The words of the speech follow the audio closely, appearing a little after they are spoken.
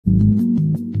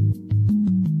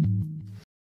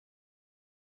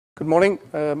Good morning.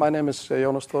 My name is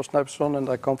Jónas Þór Snæbjörnsson, and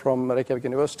I come from Reykjavík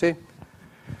University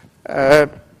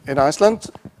in Iceland.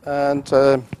 And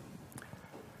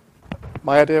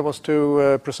my idea was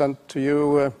to present to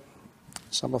you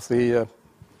some of the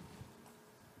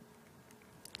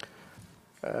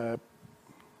how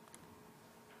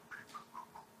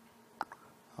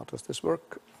does this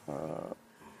work?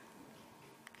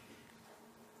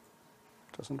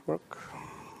 Doesn't work.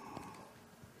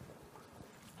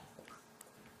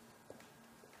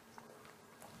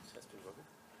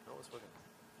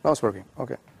 Now it's working.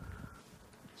 Okay.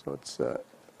 So it's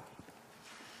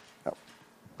no.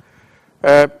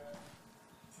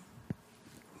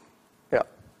 Yeah.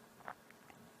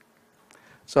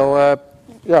 So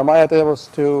my idea was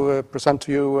to present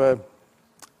to you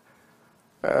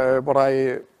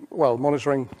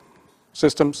monitoring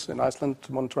systems in Iceland,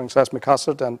 monitoring seismic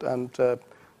hazard, and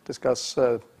discuss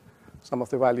some of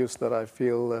the values that I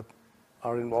feel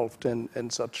are involved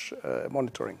in such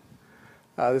monitoring.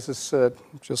 This is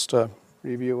just a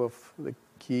review of the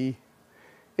key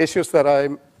issues that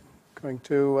I'm going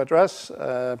to address.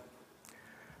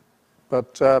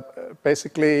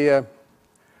 Basically, I'm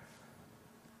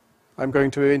going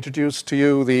to introduce to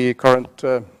you the current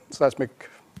seismic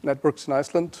networks in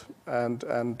Iceland and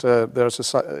their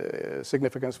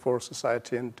significance for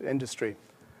society and industry.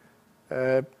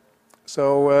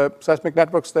 Seismic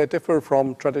networks, they differ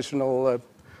from traditional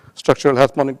structural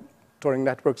health monitoring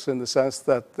networks in the sense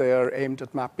that they are aimed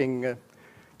at mapping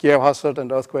geohazard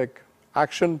and earthquake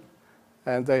action,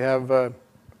 and they have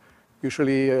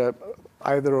usually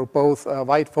either or both a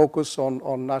wide focus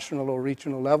on national or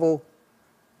regional level,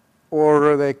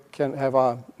 or they can have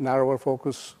a narrower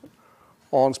focus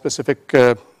on specific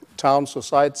towns or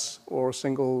sites or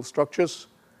single structures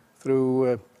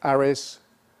through arrays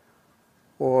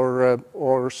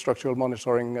or structural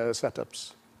monitoring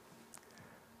setups.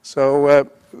 So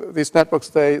these networks,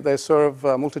 they serve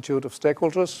a multitude of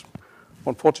stakeholders.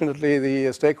 Unfortunately,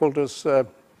 the stakeholders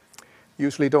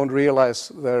usually don't realize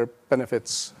their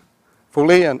benefits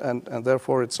fully, and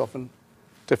therefore it's often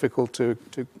difficult to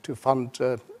fund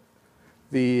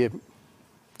the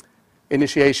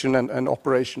initiation and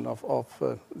operation of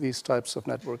these types of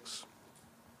networks.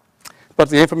 But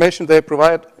the information they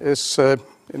provide is,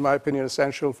 in my opinion,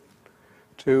 essential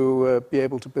to be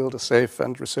able to build a safe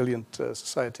and resilient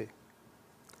society.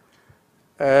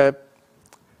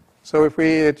 So if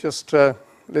we just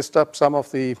list up some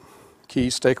of the key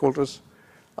stakeholders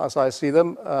as I see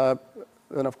them,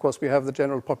 then of course we have the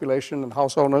general population and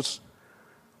house owners,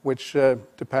 which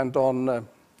depend on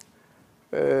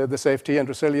the safety and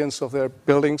resilience of their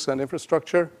buildings and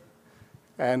infrastructure,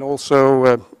 and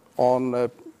also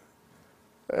on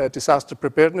disaster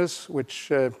preparedness,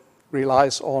 which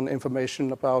relies on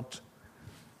information about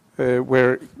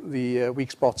where the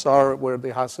weak spots are, where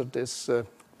the hazard is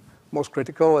most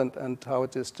critical, and how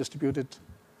it is distributed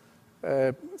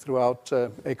throughout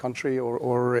a country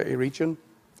or a region.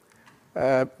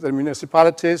 The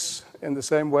municipalities, in the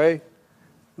same way,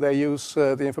 they use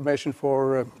the information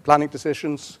for planning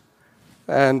decisions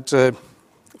and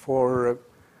for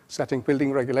setting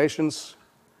building regulations.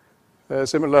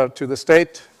 Similar to the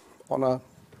state, on a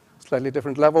slightly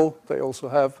different level, they also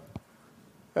have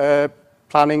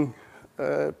planning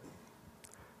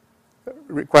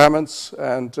requirements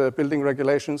and building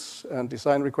regulations and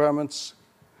design requirements.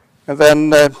 And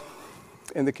then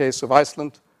in the case of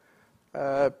Iceland,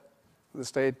 the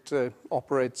state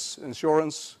operates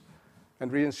insurance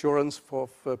and reinsurance for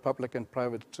public and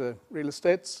private real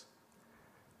estates.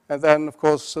 And then, of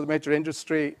course, the major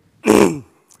industry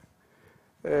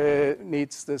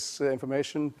needs this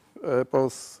information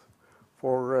both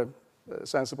for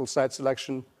sensible site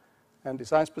selection and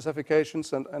design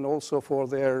specifications, and also for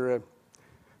their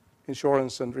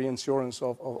insurance and reinsurance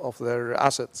of their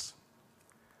assets.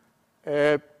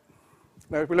 Now,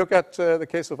 if we look at the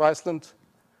case of Iceland,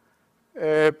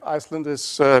 Iceland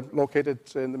is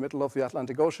located in the middle of the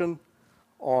Atlantic Ocean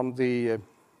on the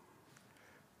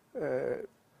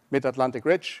Mid-Atlantic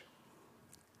Ridge.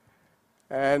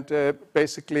 And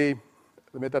basically,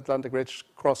 the Mid-Atlantic Ridge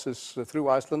crosses through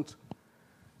Iceland,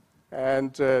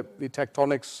 and the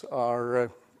tectonics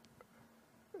are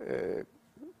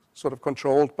sort of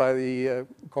controlled by the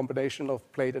combination of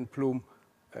plate and plume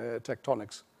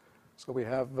tectonics. So we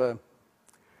have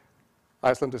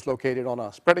Iceland is located on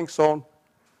a spreading zone,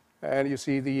 and you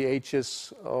see the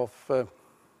ages of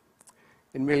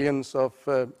in millions of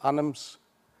annums.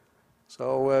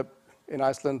 So in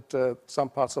Iceland, some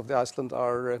parts of the Iceland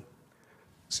are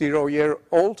 0 year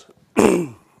old,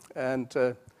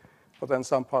 and but then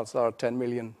some parts are 10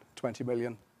 million, 20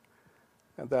 million.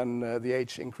 And then the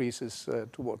age increases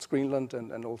towards Greenland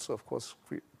and also, of course,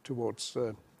 towards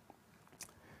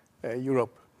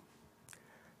Europe.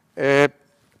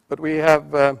 But we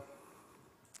have,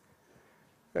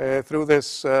 through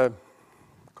this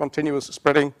continuous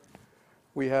spreading,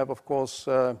 we have, of course,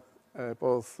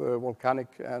 both volcanic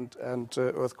and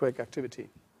earthquake activity.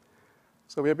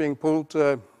 So we are being pulled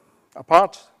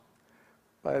apart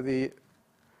by the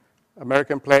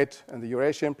American plate and the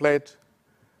Eurasian plate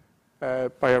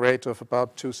by a rate of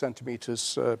about 2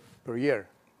 centimeters per year.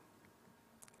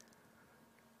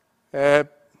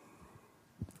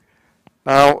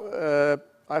 Now,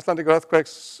 Icelandic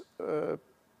earthquakes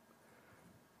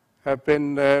have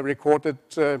been recorded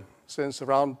since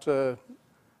around the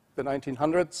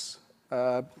 1900s.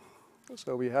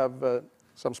 So we have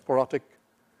some sporadic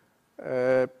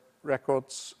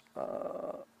records.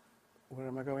 Where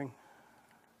am I going?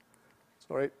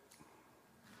 Sorry.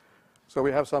 So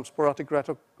we have some sporadic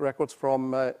records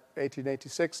from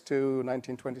 1886 to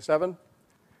 1927,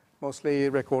 mostly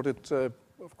recorded,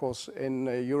 of course, in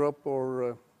Europe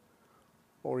or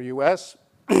US.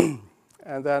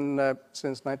 And then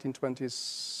since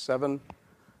 1927,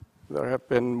 there have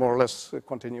been more or less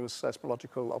continuous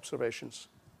seismological observations.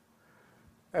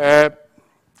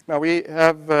 Now we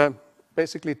have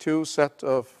basically two sets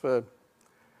of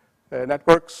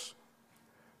networks.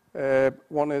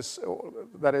 One is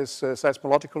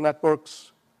seismological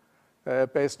networks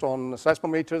based on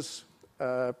seismometers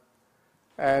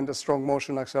and a strong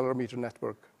motion accelerometer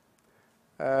network.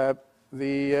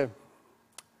 The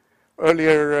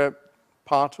earlier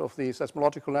part of the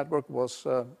seismological network was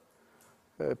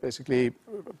basically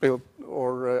built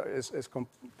or is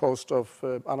composed of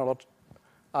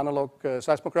analog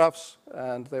seismographs,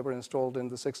 and they were installed in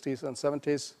the 60s and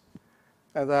 70s.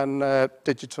 And then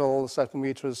digital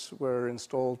seismometers were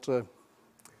installed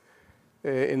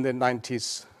in the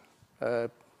 90s.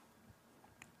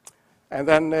 And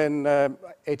then in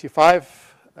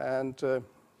 85, and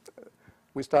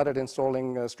we started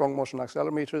installing strong motion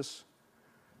accelerometers.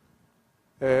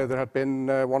 There had been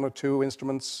one or two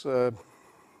instruments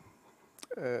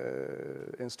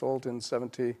installed in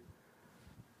 72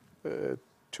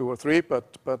 or 3,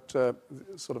 but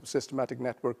sort of systematic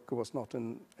network was not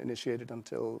initiated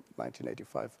until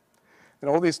 1985. And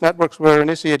all these networks were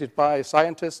initiated by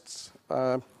scientists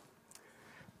at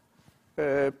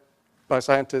the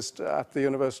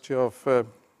University of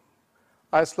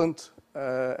Iceland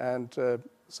and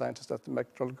scientists at the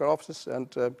meteorological offices. And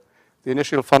the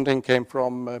initial funding came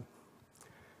from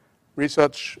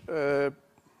research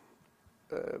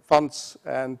funds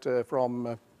and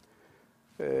from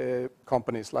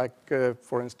companies like,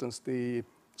 for instance, the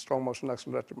strong motion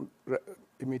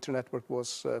accelerometer network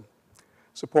was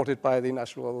supported by the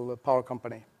National Power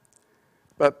Company.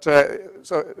 But the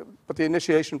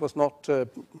initiation was not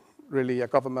really a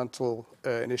governmental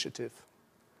initiative,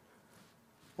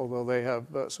 although they have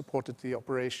supported the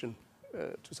operation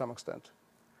to some extent.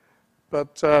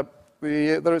 But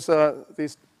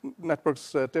these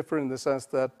networks differ in the sense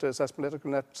that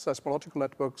seismological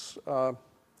networks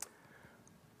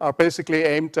are basically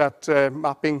aimed at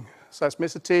mapping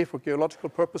seismicity for geological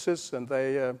purposes, and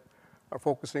they are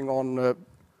focusing on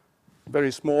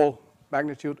very small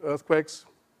magnitude earthquakes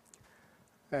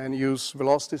and use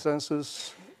velocity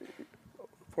sensors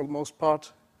for the most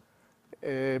part,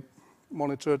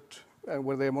 monitored,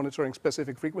 where they're monitoring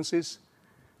specific frequencies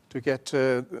to get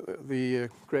the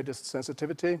greatest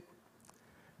sensitivity.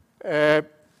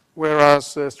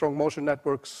 Whereas strong motion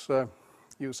networks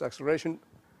use acceleration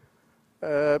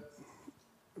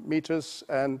meters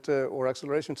and or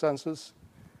acceleration sensors,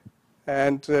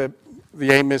 and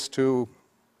the aim is to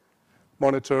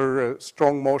monitor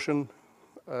strong motion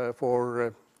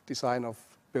for design of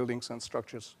buildings and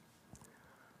structures.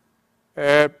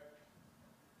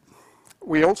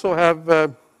 We also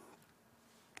have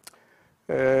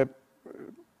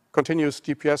continuous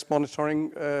GPS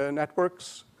monitoring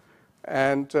networks,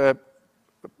 and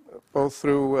both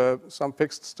through some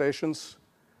fixed stations,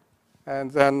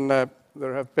 and then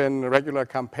there have been regular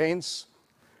campaigns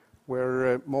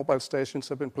where mobile stations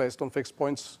have been placed on fixed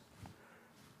points.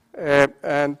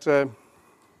 And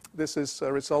this is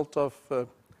a result of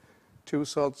two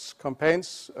such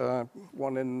campaigns,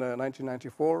 one in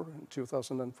 1994 and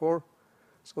 2004,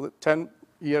 so that 10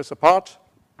 years apart.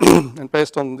 And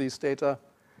based on these data,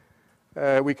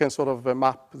 we can sort of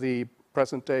map the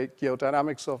present-day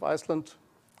geodynamics of Iceland.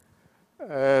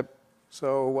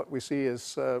 So what we see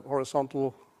is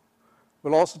horizontal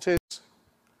velocities.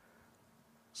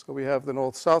 So we have the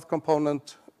north-south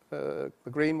component, the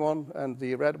green one, and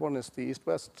the red one is the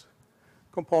east-west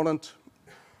component.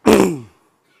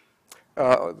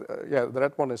 Yeah, the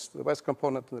red one is the west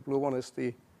component, and the blue one is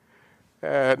the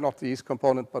not the east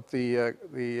component, but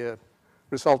the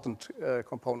resultant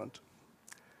component.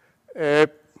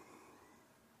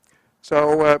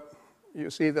 So you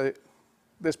see that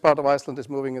this part of Iceland is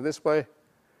moving in this way,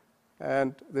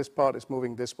 and this part is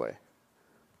moving this way.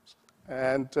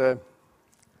 And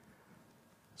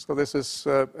so this is,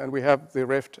 and we have the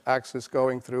rift axis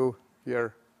going through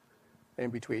here in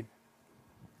between.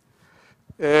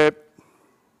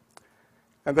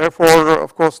 And therefore,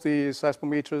 of course, the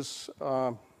seismometers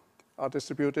are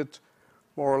distributed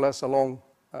more or less along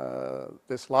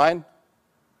this line.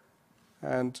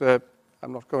 And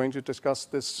I'm not going to discuss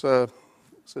this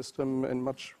system in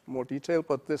much more detail,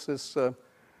 but this is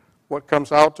what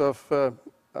comes out of a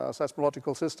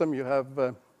seismological system. You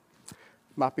have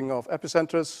mapping of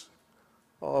epicenters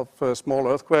of small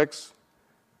earthquakes,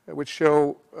 which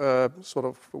show sort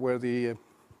of where the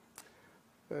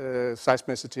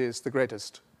seismicity is the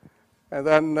greatest. And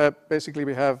then basically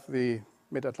we have the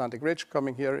mid-Atlantic ridge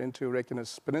coming here into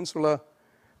Reykjanes Peninsula,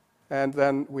 and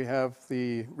then we have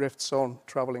the rift zone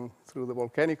traveling through the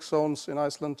volcanic zones in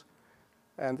Iceland,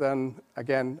 and then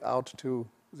again out to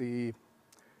the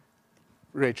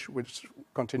ridge, which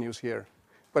continues here.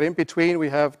 But in between we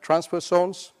have transverse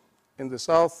zones in the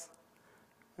south,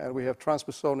 and we have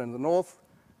transverse zone in the north,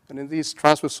 and in these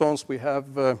transverse zones we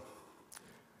have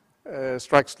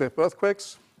strike slip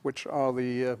earthquakes, which are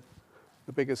the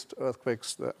biggest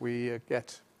earthquakes that we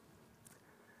get.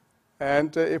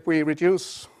 And if we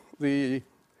reduce the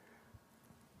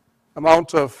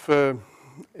amount of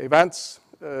events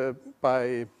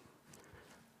by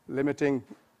limiting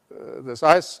the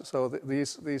size, so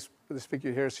this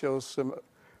figure here shows some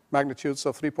magnitudes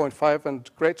of 3.5 and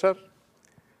greater,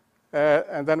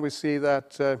 and then we see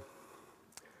that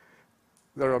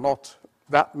there are not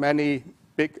that many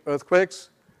big earthquakes,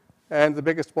 and the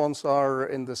biggest ones are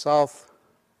in the south,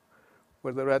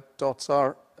 where the red dots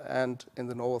are, and in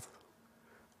the north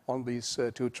on these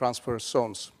two transverse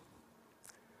zones.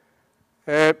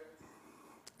 And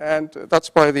that's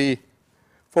why the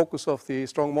focus of the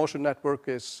strong motion network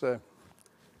is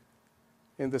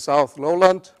in the south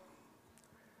lowland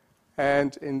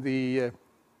and in the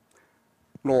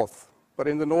north. But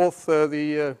in the north,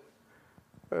 the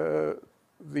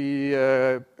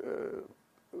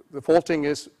faulting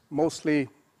is mostly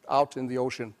out in the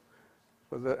ocean,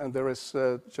 and there is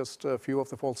just a few of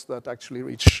the faults that actually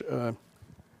reach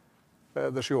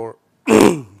the shore.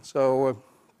 So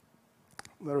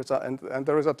there is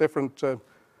a different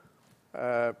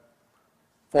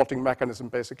faulting mechanism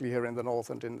basically here in the north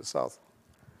and in the south.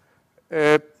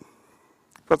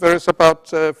 But there is about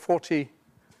 40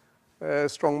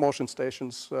 strong motion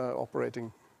stations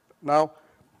operating now,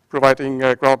 providing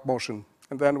ground motion.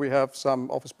 And then we have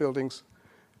some office buildings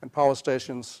and power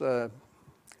stations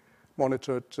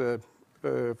monitored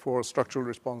for structural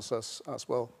responses as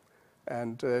well,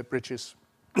 and bridges.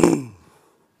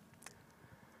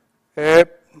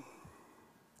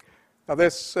 Now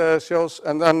this shows,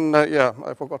 and then, yeah,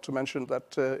 I forgot to mention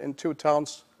that in two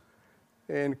towns,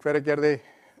 in Hveragerði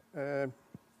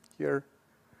here,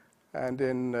 and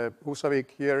in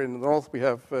Húsavík here in the north, we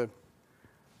have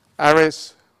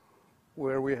areas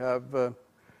where we have a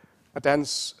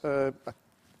dense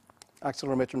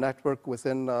accelerometer network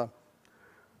within an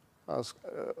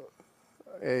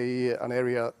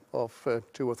area of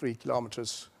 2 or 3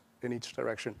 kilometers in each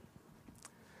direction.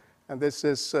 And this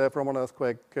is from an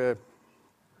earthquake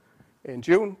in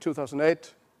June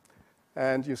 2008,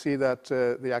 and you see that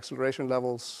the acceleration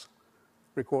levels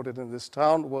recorded in this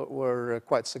town were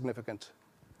quite significant,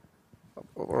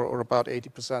 or about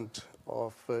 80%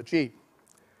 of G.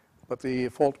 But the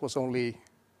fault was only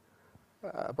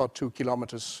about 2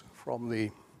 kilometers from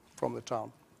the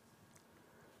town.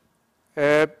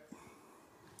 And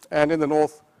in the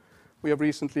north, we have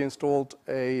recently installed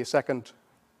a second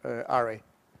array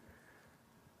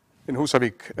in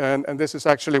Húsavík, and this is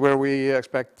actually where we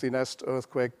expect the next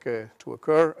earthquake to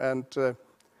occur, and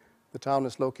the town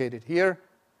is located here,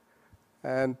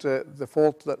 and the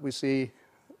fault that we see,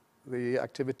 the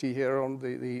activity here on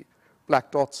the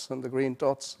black dots and the green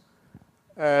dots,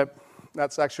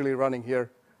 that's actually running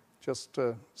here just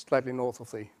slightly north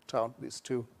of the town, these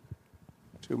two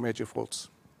major faults.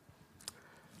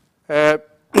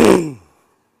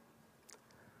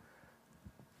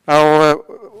 Now,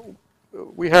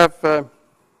 we have,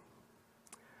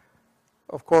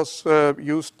 of course,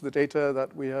 used the data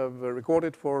that we have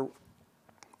recorded for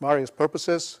various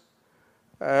purposes,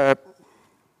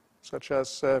 such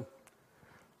as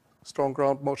strong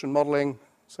ground motion modeling,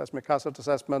 seismic hazard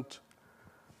assessment.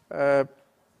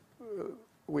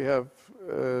 we have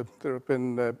there have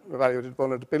been evaluated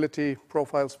vulnerability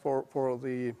profiles for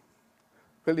the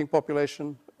building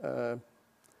population.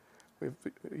 We've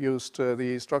used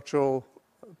the structural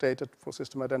data for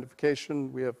system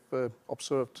identification. We have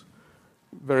observed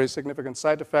very significant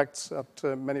side effects at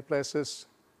many places,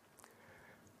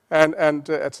 and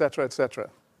et cetera, et cetera.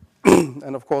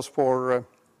 And of course for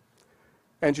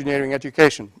engineering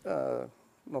education,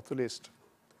 not the least.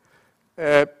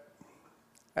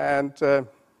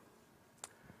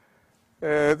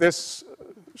 This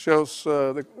shows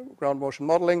the ground motion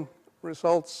modeling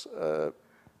results,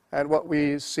 and what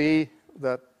we see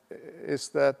is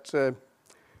that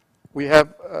we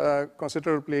have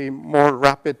considerably more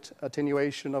rapid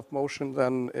attenuation of motion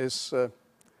than is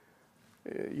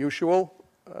usual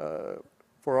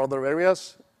for other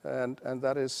areas, and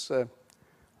that is,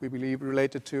 we believe,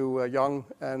 related to young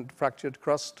and fractured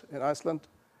crust in Iceland.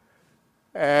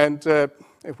 And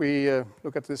if we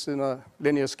look at this in a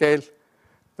linear scale,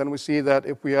 then we see that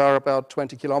if we are about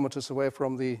 20 kilometers away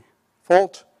from the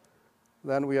fault,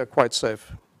 then we are quite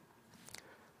safe.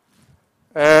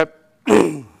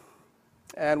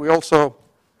 And we also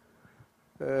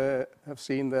have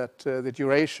seen that the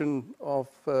duration of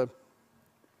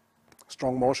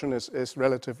strong motion is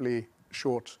relatively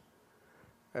short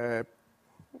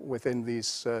within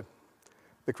these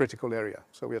the critical area.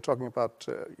 So we are talking about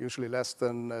usually less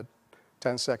than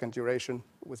 10-second duration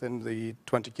within the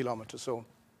 20-kilometer zone.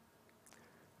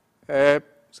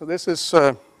 So this is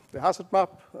the hazard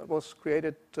map that was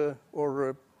created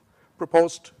or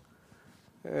proposed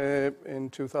in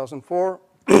 2004.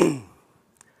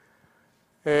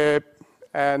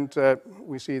 And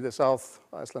we see the South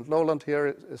Iceland lowland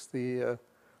here is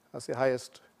has the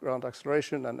highest ground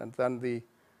acceleration, and then the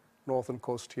northern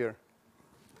coast here.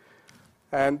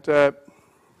 And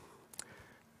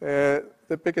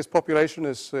the biggest population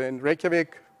is in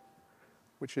Reykjavik,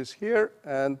 which is here,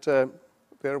 and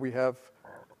there we have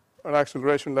an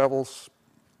acceleration levels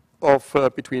of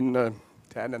between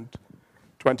 10 and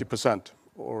 20%,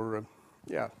 or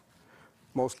yeah,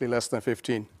 mostly less than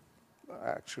 15,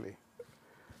 actually.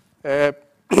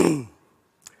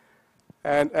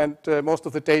 And most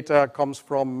of the data comes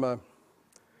from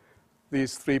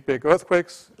these three big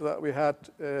earthquakes that we had,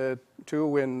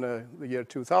 two in the year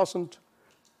 2000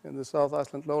 in the South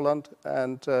Iceland lowland,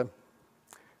 and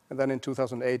then in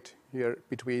 2008 here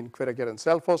between Hveragerði and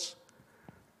Selfoss.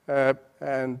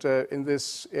 And in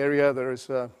this area there is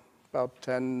about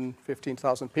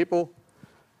 15,000 people.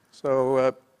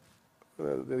 So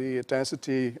the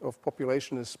density of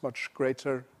population is much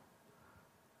greater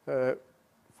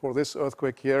for this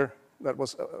earthquake here. That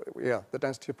was, the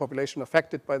density of population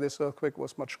affected by this earthquake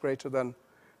was much greater than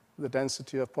the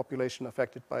density of population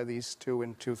affected by these two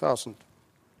in 2000.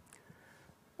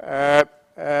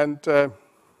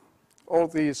 All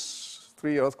these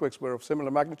three earthquakes were of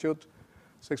similar magnitude,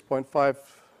 6.5,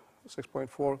 6.4,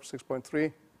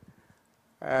 6.3.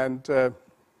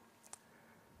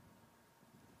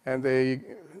 And the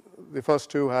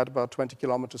first two had about 20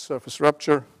 kilometers surface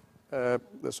rupture.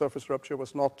 The surface rupture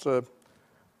was not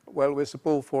well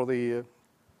visible for the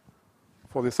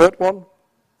third one,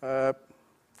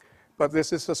 but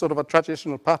this is a sort of a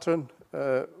traditional pattern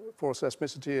for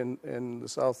seismicity in the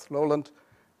South Lowland,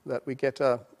 that we get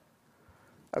a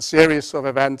series of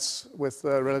events with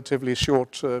a relatively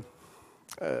short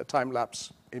time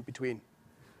lapse in between.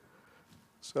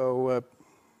 So,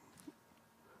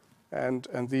 and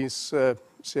these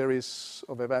series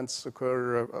of events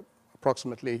occur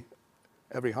approximately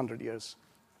every 100 years.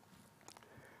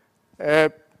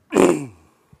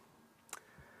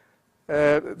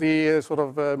 The sort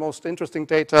of most interesting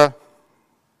data,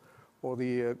 or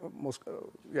the most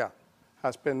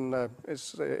has been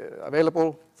is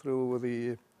available through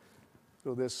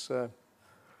this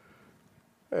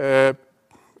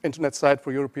internet site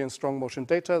for European strong motion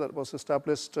data that was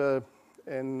established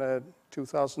in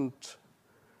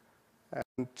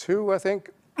 2002, I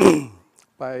think,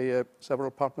 by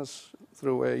several partners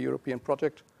through a European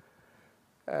project.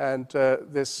 And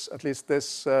at least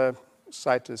this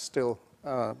site is still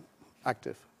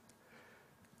active,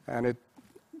 and it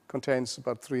contains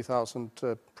about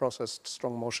 3,000 processed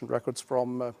strong motion records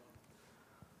from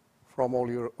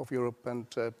all of Europe and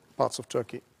parts of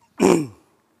Turkey. Now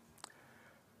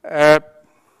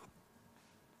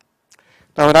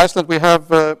in Iceland we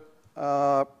have a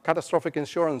catastrophic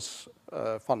insurance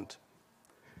fund.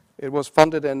 It was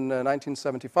funded in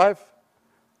 1975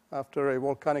 after a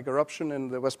volcanic eruption in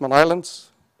the Westman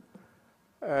Islands,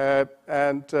 and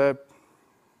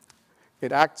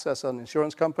it acts as an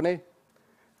insurance company,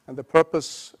 and the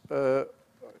purpose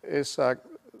is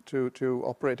to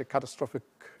operate a catastrophic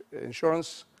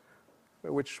insurance,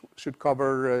 which should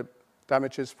cover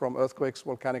damages from earthquakes,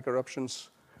 volcanic eruptions,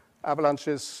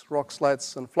 avalanches, rock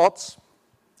slides, and floods.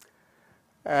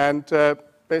 And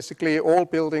basically, all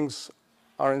buildings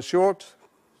are insured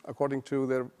according to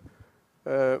their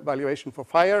valuation for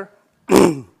fire.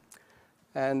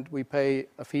 And we pay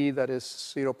a fee that is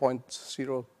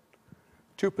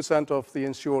 0.02% of the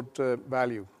insured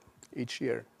value each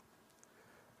year.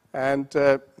 And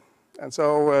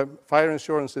so fire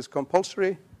insurance is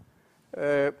compulsory.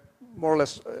 More or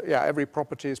less, every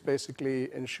property is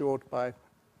basically insured by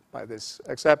this,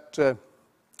 except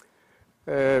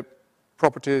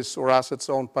properties or assets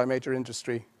owned by major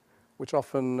industry, which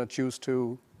often choose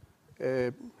to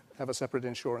have a separate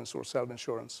insurance or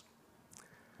self-insurance.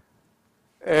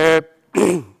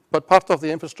 But part of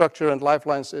the infrastructure and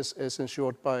lifelines is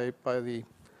insured by the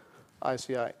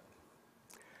ICI.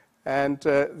 And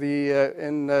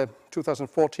in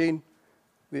 2014,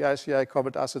 the ICI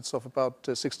covered assets of about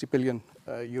 60 billion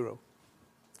euro.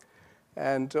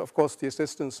 And of course, the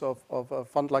assistance of a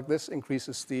fund like this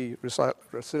increases the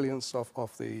resilience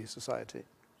of the society.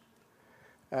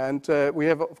 And we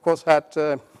have, of course,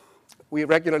 we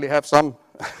regularly have some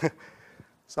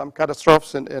some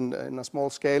catastrophes in a small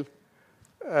scale.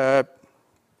 The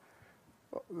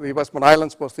Westman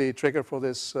Islands was the trigger for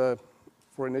this,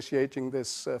 for initiating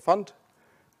this fund.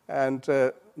 And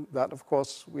that, of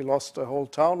course, we lost a whole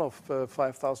town of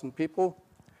 5,000 people,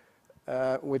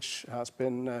 which has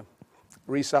been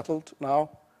resettled now,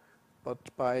 but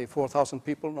by 4,000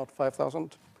 people, not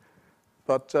 5,000,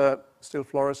 but still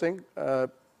flourishing.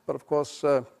 But of course,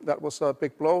 that was a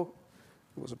big blow.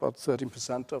 It was about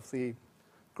 13% of the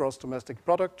gross domestic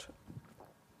product.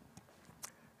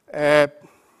 And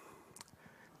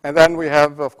then we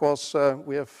have, of course,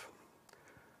 we have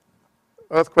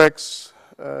earthquakes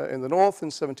in the north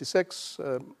in '76,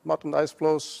 mud and ice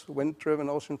flows, wind-driven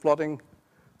ocean flooding,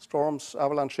 storms,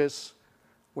 avalanches,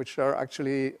 which are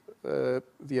actually the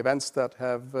events that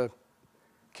have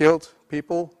killed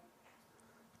people.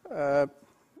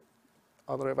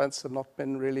 Other events have not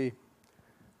been really,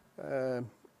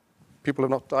 people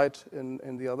have not died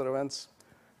in the other events,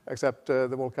 except the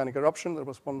volcanic eruption. There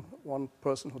was one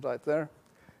person who died there.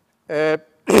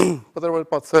 But there were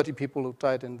about 30 people who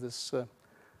died in this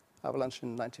avalanche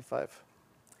in '95.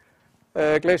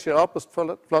 Glacier outburst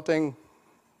flooding,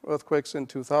 earthquakes in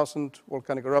 2000,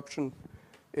 volcanic eruption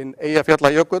in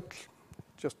Eyjafjallajökull,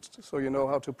 just so you know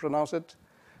how to pronounce it,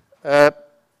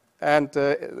 and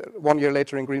 1 year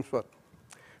later in Grímsvötn.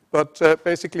 But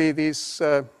basically, these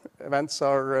events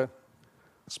are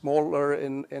smaller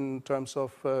in terms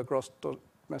of gross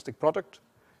domestic product.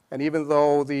 And even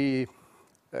though the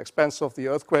expense of the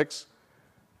earthquakes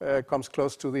comes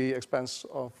close to the expense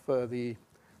of the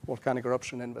volcanic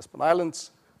eruption in Westman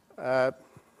Islands,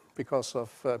 because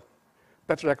of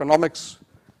better economics,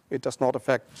 it does not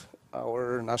affect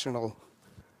our national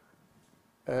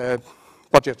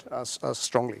budget as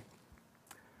strongly.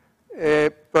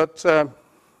 But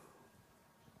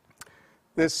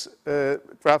this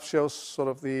graph shows sort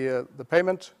of the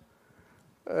payment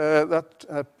that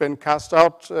have been cast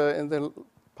out in the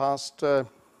past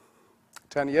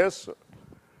 10 years.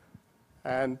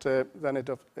 And then it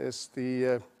is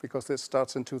because this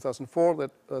starts in 2004,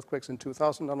 that earthquakes in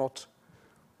 2000 are not,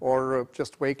 or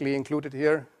just vaguely included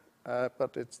here,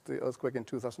 but it's the earthquake in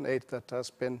 2008 that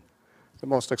has been the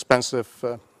most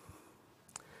expensive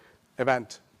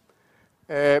event.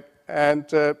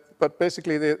 But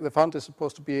basically, the fund is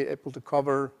supposed to be able to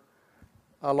cover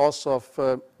a loss of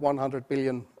 100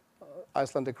 billion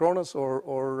Icelandic kronas,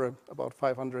 or about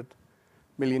 500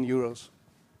 million euros.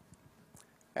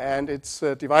 And it's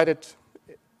divided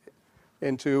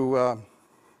into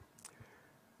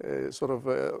sort of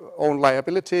own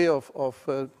liability of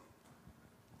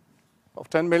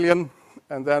 10 million,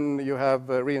 and then you have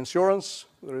reinsurance.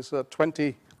 There is a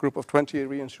group of 20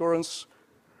 reinsurance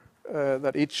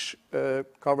that each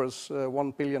covers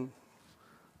 1 billion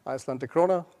Icelandic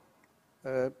krona.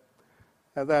 And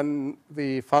then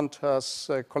the fund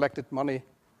has collected money,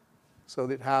 so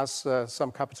it has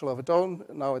some capital of its own.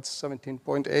 Now it's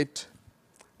 17.8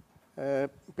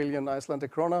 billion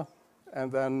Icelandic krona,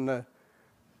 and then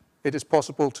it is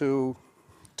possible to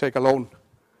take a loan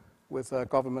with a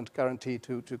government guarantee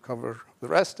to cover the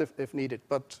rest if needed.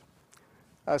 But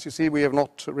as you see, we have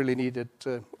not really needed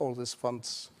all these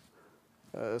funds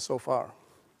so far.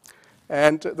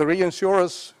 And the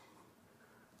reinsurers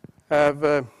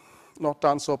have not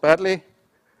done so badly.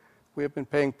 We have been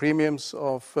paying premiums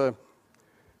of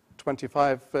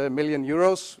 25 million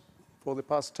euros for the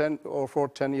past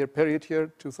 10-year period here,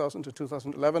 2000 to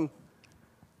 2011.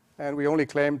 and we only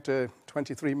claimed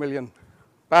 23 million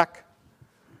back.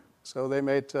 So they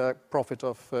made a profit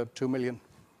of 2 million,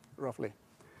 roughly.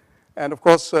 And of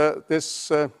course,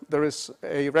 there is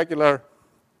a regular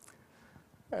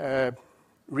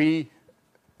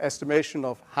re-estimation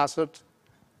of hazard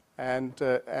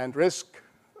and risk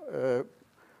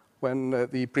when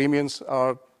the premiums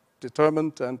are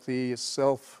determined and the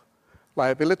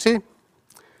self-liability.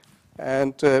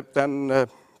 And then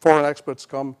foreign experts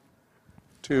come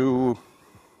to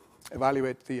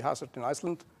evaluate the hazard in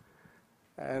Iceland,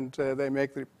 and they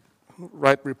make the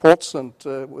right reports and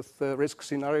with risk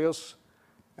scenarios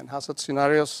and hazard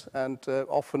scenarios, and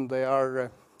often they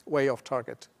are way off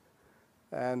target.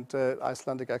 And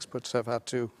Icelandic experts have had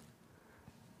to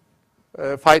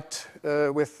fight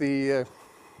with the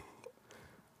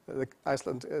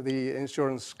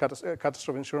insurance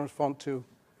catastrophe insurance fund to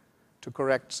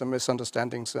correct some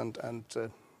misunderstandings and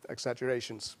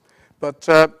exaggerations. But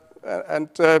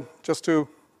just to,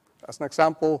 as an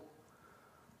example,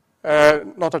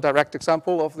 not a direct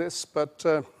example of this, but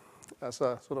as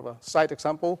a sort of a side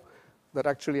example that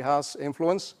actually has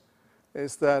influence,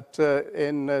 is that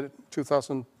in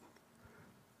 2000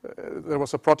 there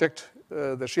was a project,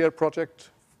 the SHARE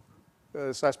project,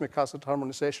 seismic hazard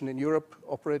harmonization in Europe,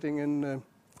 operating in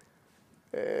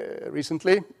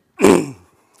recently,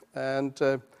 and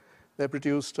they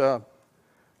produced a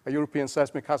European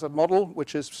seismic hazard model,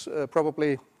 which is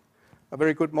probably a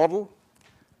very good model,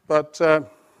 but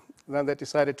then they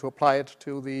decided to apply it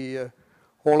to the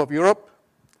whole of Europe,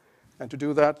 and to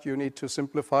do that you need to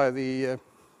simplify the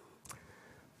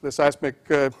seismic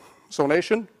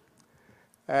zonation.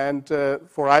 And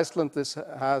for Iceland, this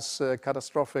has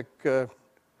catastrophic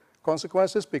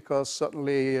consequences, because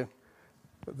certainly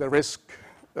the risk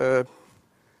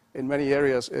in many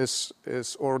areas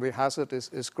or the hazard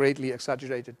is greatly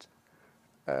exaggerated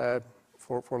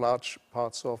for large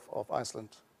parts of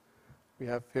Iceland. We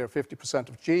have here 50%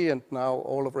 of G, and now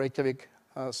all of Reykjavik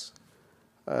has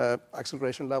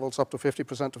acceleration levels up to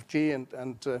 50% of G,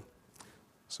 and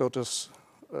so does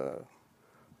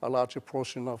a larger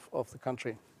portion of the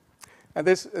country. And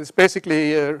this is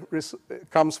basically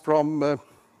comes from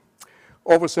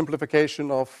oversimplification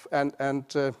of and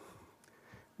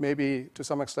maybe to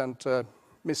some extent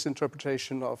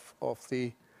misinterpretation of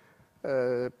the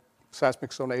seismic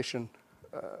zonation,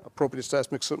 appropriate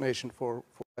seismic zonation for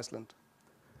Iceland.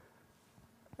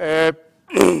 And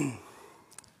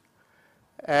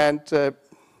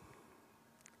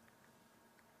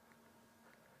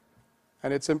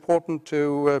it's important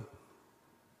to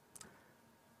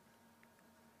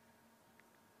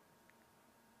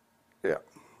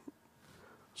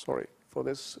sorry for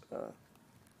this.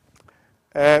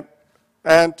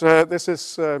 This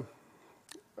is a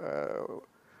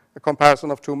comparison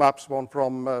of two maps, one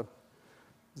from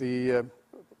the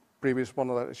previous one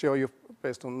that I show you,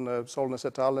 based on Solness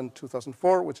et al. In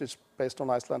 2004, which is based on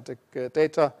Icelandic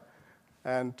data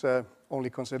and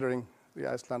only considering the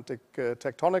Icelandic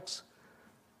tectonics.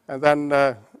 And then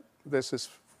this is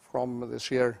from the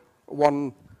SHARE,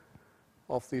 one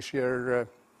of the SHARE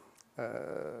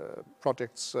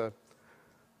project's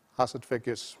hazard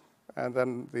figures. And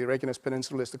then the Reykjanes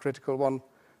Peninsula is the critical one.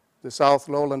 The South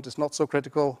Lowland is not so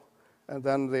critical. And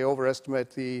then they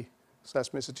overestimate the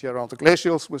seismicity around the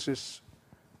glacials, which is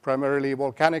primarily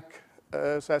volcanic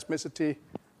seismicity,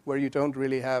 where you don't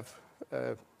really have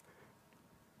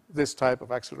this type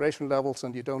of acceleration levels,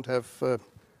 and you don't have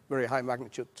very high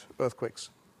magnitude earthquakes.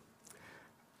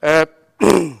 And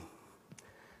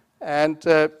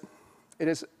it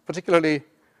is particularly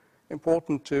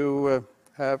important to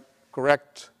have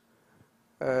correct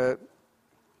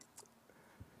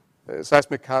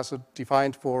seismic hazard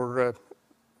defined for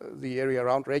the area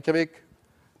around Reykjavik,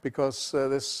 because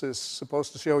this is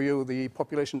supposed to show you the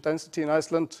population density in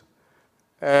Iceland.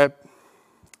 So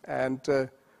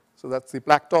that's the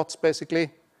black dots,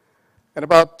 basically. And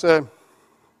about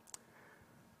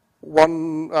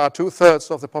 2/3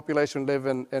 of the population live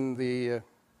in the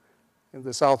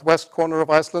southwest corner of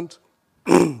Iceland.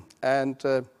 And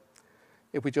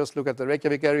if we just look at the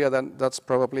Reykjavik area, then that's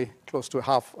probably close to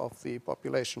half of the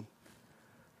population.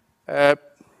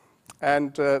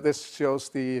 This shows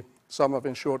the sum of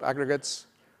insured aggregates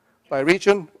by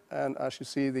region. And as you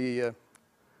see, the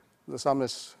sum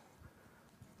is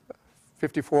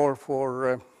 54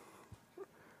 for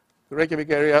the Reykjavik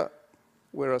area,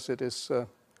 whereas it is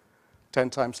 10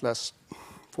 times less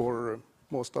for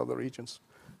most other regions.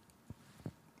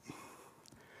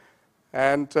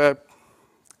 And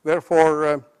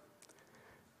therefore,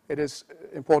 it is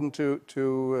important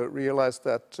to realize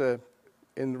that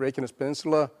in the Reykjanes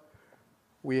Peninsula,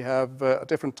 We have a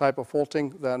different type of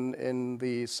faulting than in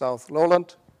the South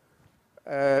Lowland.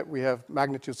 We have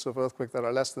magnitudes of earthquake that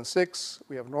are less than 6.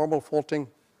 We have normal faulting,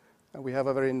 and we have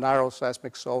a very narrow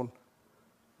seismic zone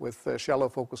with shallow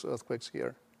focus earthquakes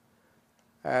here.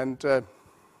 And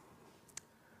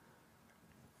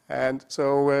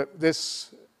so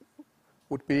this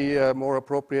would be a more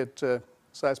appropriate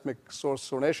seismic source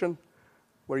zonation,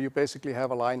 where you basically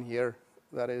have a line here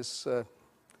that is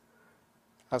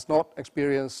has not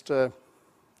experienced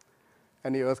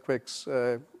any earthquakes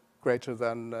greater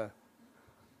than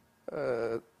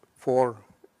 4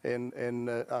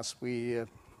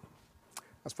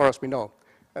 as far as we know.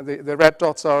 And the red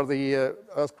dots are the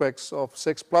earthquakes of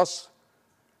 6+,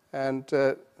 and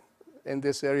in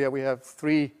this area we have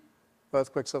 3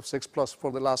 earthquakes of 6+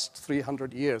 for the last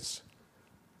 300 years.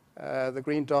 The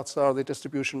green dots are the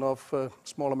distribution of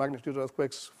smaller magnitude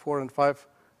earthquakes, 4 and 5.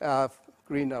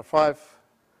 Green are 5,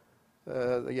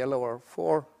 the yellow are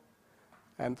 4,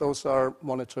 and those are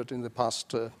monitored in the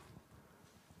past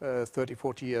 30,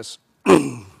 40 years.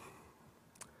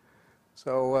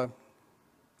 So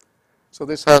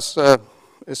this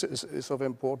is of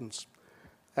importance.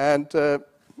 And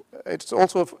it's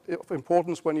also of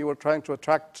importance when you are trying to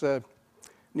attract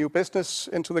new business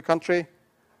into the country.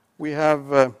 We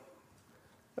have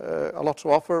a lot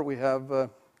to offer. We have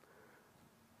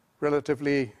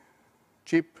relatively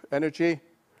cheap energy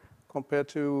compared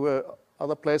to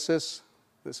other places.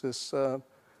 This is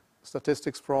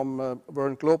statistics from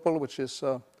Verne Global, which is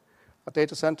a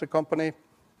data center company.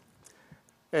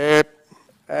 And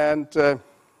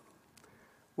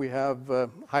we have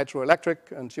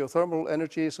hydroelectric and geothermal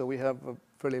energy, so we have a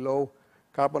fairly low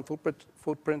carbon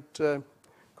footprint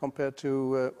compared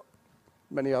to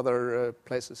many other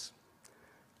places.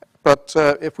 But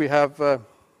if we have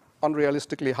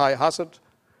unrealistically high hazard,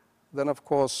 then of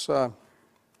course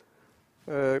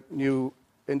new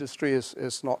industry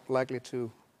is not likely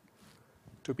to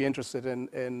be interested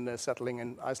in settling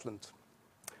in Iceland.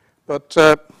 But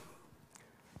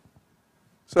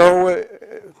so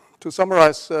to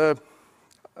summarize,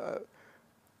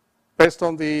 based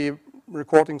on the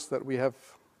recordings that we have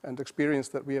and experience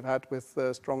that we have had with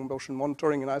strong motion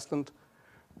monitoring in Iceland,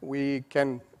 we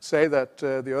can say that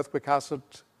the earthquake hazard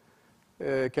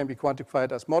can be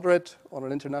quantified as moderate on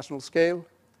an international scale.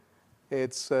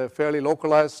 It's fairly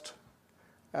localized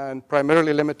and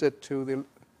primarily limited to the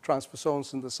transfer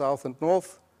zones in the south and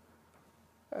north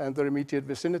and their immediate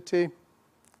vicinity.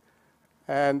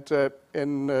 And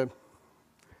in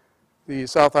the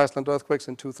South Iceland earthquakes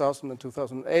in 2000 and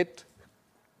 2008,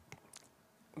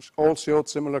 which all showed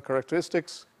similar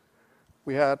characteristics.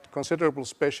 We had considerable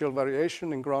spatial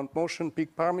variation in ground motion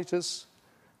peak parameters,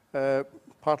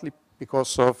 partly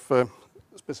because of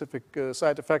specific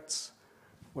side effects,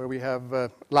 where we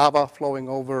have lava flowing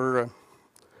over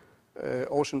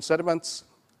ocean sediments,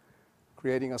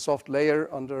 creating a soft layer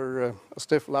under a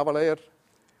stiff lava layer.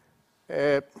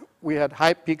 We had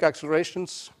high peak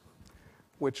accelerations,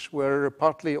 which were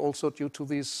partly also due to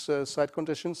these side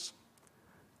conditions.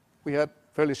 We had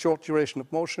fairly short duration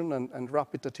of motion and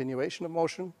rapid attenuation of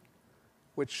motion,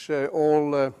 which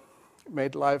all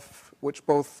made life, which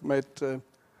both made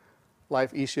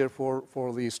life easier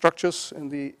for the structures in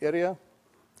the area.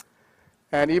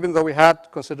 And even though we had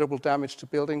considerable damage to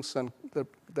buildings and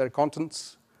their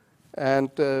contents, and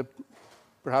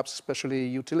perhaps especially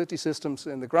utility systems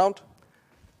in the ground,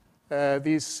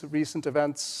 these recent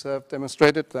events have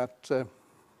demonstrated that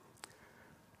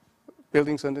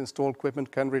buildings and installed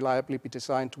equipment can reliably be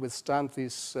designed to withstand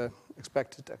these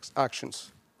expected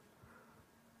actions.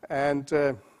 And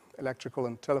electrical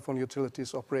and telephone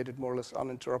utilities operated more or less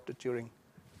uninterrupted during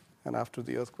and after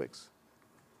the earthquakes.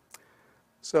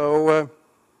 So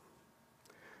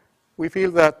we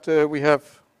feel that we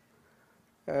have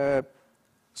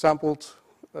sampled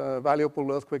valuable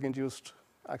earthquake-induced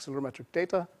accelerometric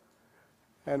data,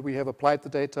 and we have applied the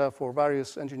data for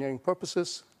various engineering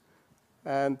purposes,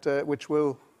 and which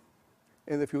will,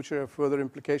 in the future, have further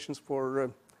implications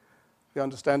for the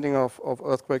understanding of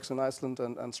earthquakes in Iceland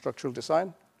and structural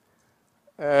design.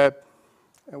 And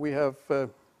we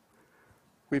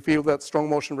feel that strong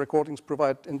motion recordings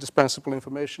provide indispensable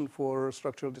information for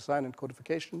structural design and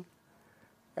codification.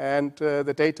 And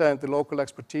the data and the local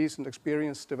expertise and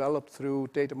experience developed through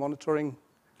data monitoring,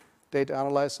 data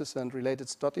analysis, and related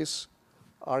studies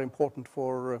are important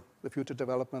for the future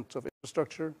development of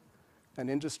infrastructure and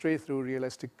industry through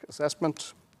realistic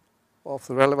assessment of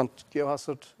the relevant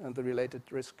geohazard and the related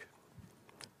risk.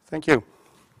 Thank you.